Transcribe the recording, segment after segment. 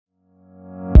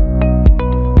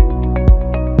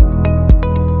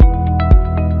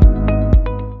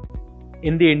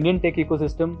In the Indian tech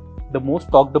ecosystem, the most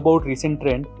talked about recent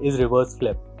trend is reverse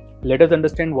flip. Let us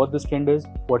understand what this trend is,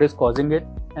 what is causing it,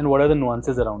 and what are the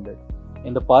nuances around it.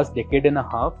 In the past decade and a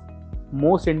half,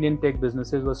 most Indian tech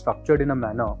businesses were structured in a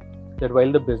manner that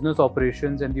while the business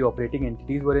operations and the operating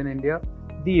entities were in India,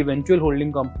 the eventual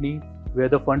holding company where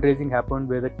the fundraising happened,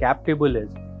 where the cap table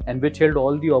is, and which held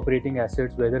all the operating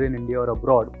assets, whether in India or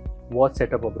abroad, was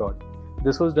set up abroad.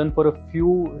 This was done for a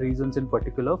few reasons in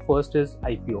particular. First is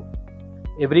IPO.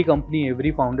 Every company,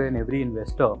 every founder, and every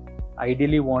investor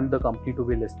ideally want the company to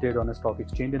be listed on a stock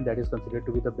exchange, and that is considered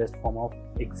to be the best form of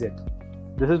exit.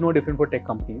 This is no different for tech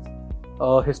companies.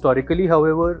 Historically,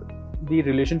 however, the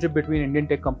relationship between Indian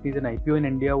tech companies and IPO in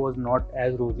India was not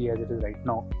as rosy as it is right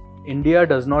now. India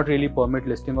does not really permit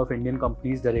listing of Indian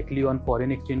companies directly on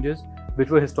foreign exchanges, which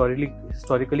were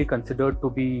historically considered to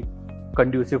be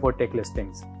conducive for tech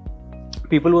listings.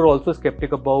 People were also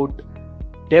skeptic about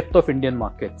depth of Indian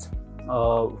markets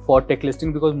for tech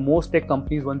listing, because most tech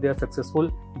companies, once they are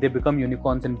successful, they become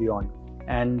unicorns and beyond,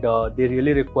 and they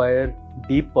really require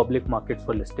deep public markets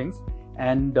for listings.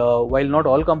 And while not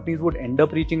all companies would end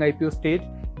up reaching IPO stage,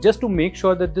 just to make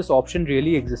sure that this option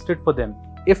really existed for them,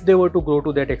 if they were to grow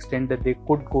to that extent that they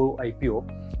could go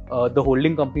IPO, the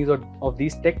holding companies of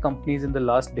these tech companies in the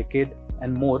last decade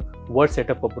and more were set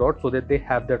up abroad so that they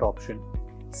have that option.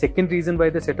 Second reason why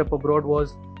they set up abroad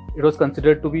was it was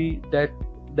considered to be that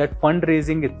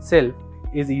fundraising itself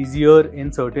is easier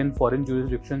in certain foreign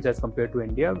jurisdictions as compared to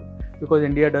India, because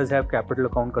India does have capital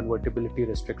account convertibility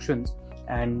restrictions,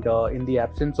 and in the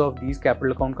absence of these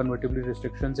capital account convertibility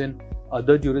restrictions in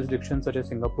other jurisdictions such as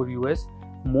Singapore, US,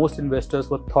 most investors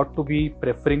were thought to be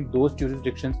preferring those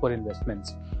jurisdictions for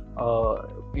investments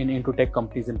into tech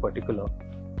companies in particular.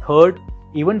 Third,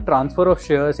 even transfer of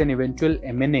shares and eventual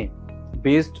M&A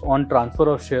based on transfer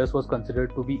of shares was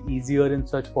considered to be easier in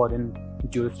such foreign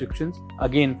jurisdictions,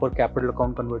 again for capital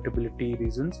account convertibility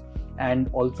reasons, and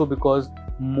also because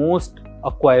most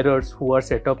acquirers who are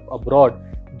set up abroad,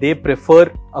 they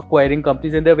prefer acquiring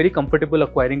companies and they're very comfortable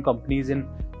acquiring companies in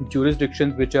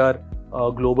jurisdictions which are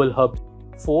global hubs.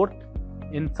 Fourth,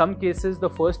 in some cases, the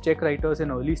first check writers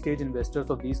and early stage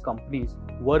investors of these companies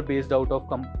were based out of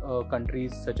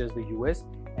countries such as the US,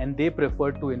 and they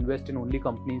preferred to invest in only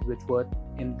companies which were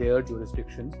in their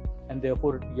jurisdictions, and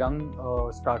therefore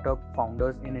young startup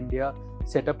founders in India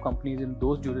set up companies in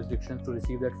those jurisdictions to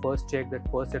receive that first check, that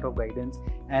first set of guidance,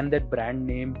 and that brand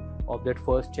name of that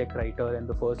first check writer and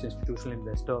the first institutional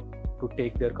investor to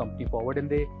take their company forward, and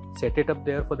they set it up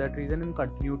there for that reason and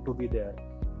continued to be there.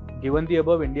 Given the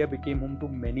above, India became home to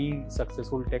many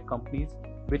successful tech companies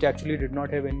which actually did not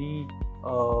have any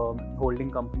holding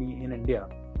company in India.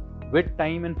 With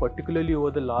time, and particularly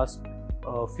over the last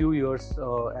few years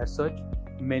as such,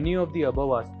 many of the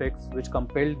above aspects which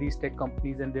compelled these tech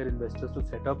companies and their investors to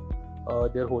set up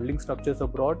their holding structures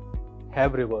abroad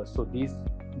have reversed. So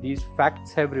these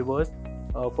facts have reversed.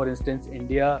 For instance,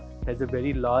 India has a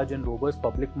very large and robust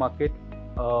public market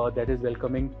that is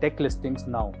welcoming tech listings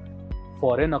now.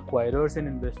 Foreign acquirers and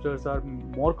investors are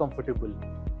more comfortable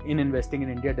in investing in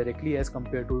India directly as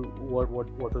compared to what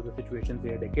was the situation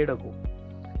say a decade ago.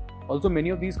 Also, many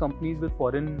of these companies with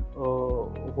foreign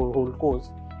holdcos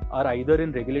are either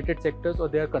in regulated sectors or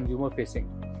they are consumer facing,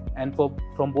 and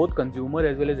from both consumer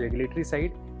as well as regulatory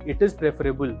side, it is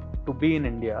preferable to be in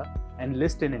India and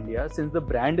list in India, since the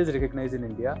brand is recognized in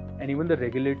India, and even the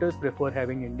regulators prefer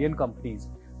having Indian companies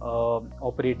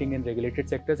operating in regulated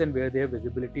sectors and where they have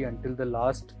visibility until the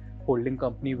last holding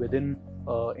company within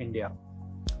India.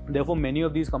 Therefore, many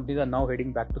of these companies are now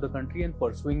heading back to the country and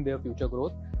pursuing their future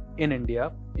growth in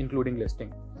India, including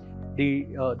listing.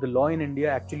 The law in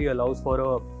India actually allows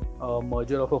for a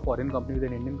merger of a foreign company with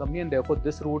an Indian company, and therefore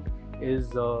this route is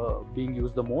being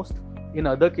used the most. In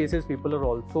other cases, people are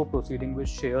also proceeding with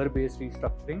share-based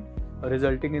restructuring,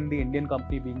 resulting in the Indian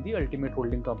company being the ultimate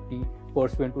holding company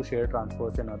pursuant to share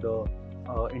transfers and other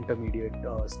intermediate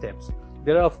steps.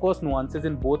 There are of course nuances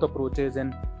in both approaches,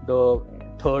 and the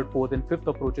third, fourth and fifth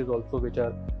approaches also, which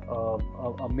are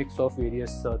a mix of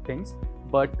various things.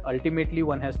 But ultimately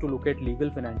one has to look at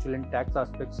legal, financial and tax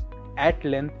aspects at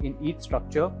length in each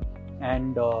structure,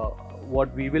 and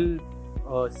what we will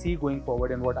see going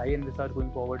forward, and what I envisage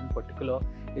going forward in particular,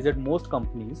 is that most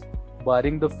companies,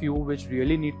 barring the few which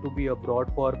really need to be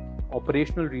abroad for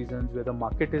operational reasons, where the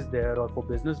market is there, or for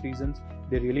business reasons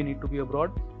they really need to be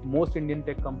abroad, most Indian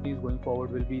tech companies going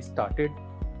forward will be started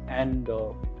and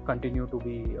continue to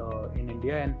be in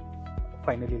India and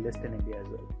finally list in India as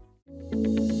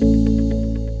well.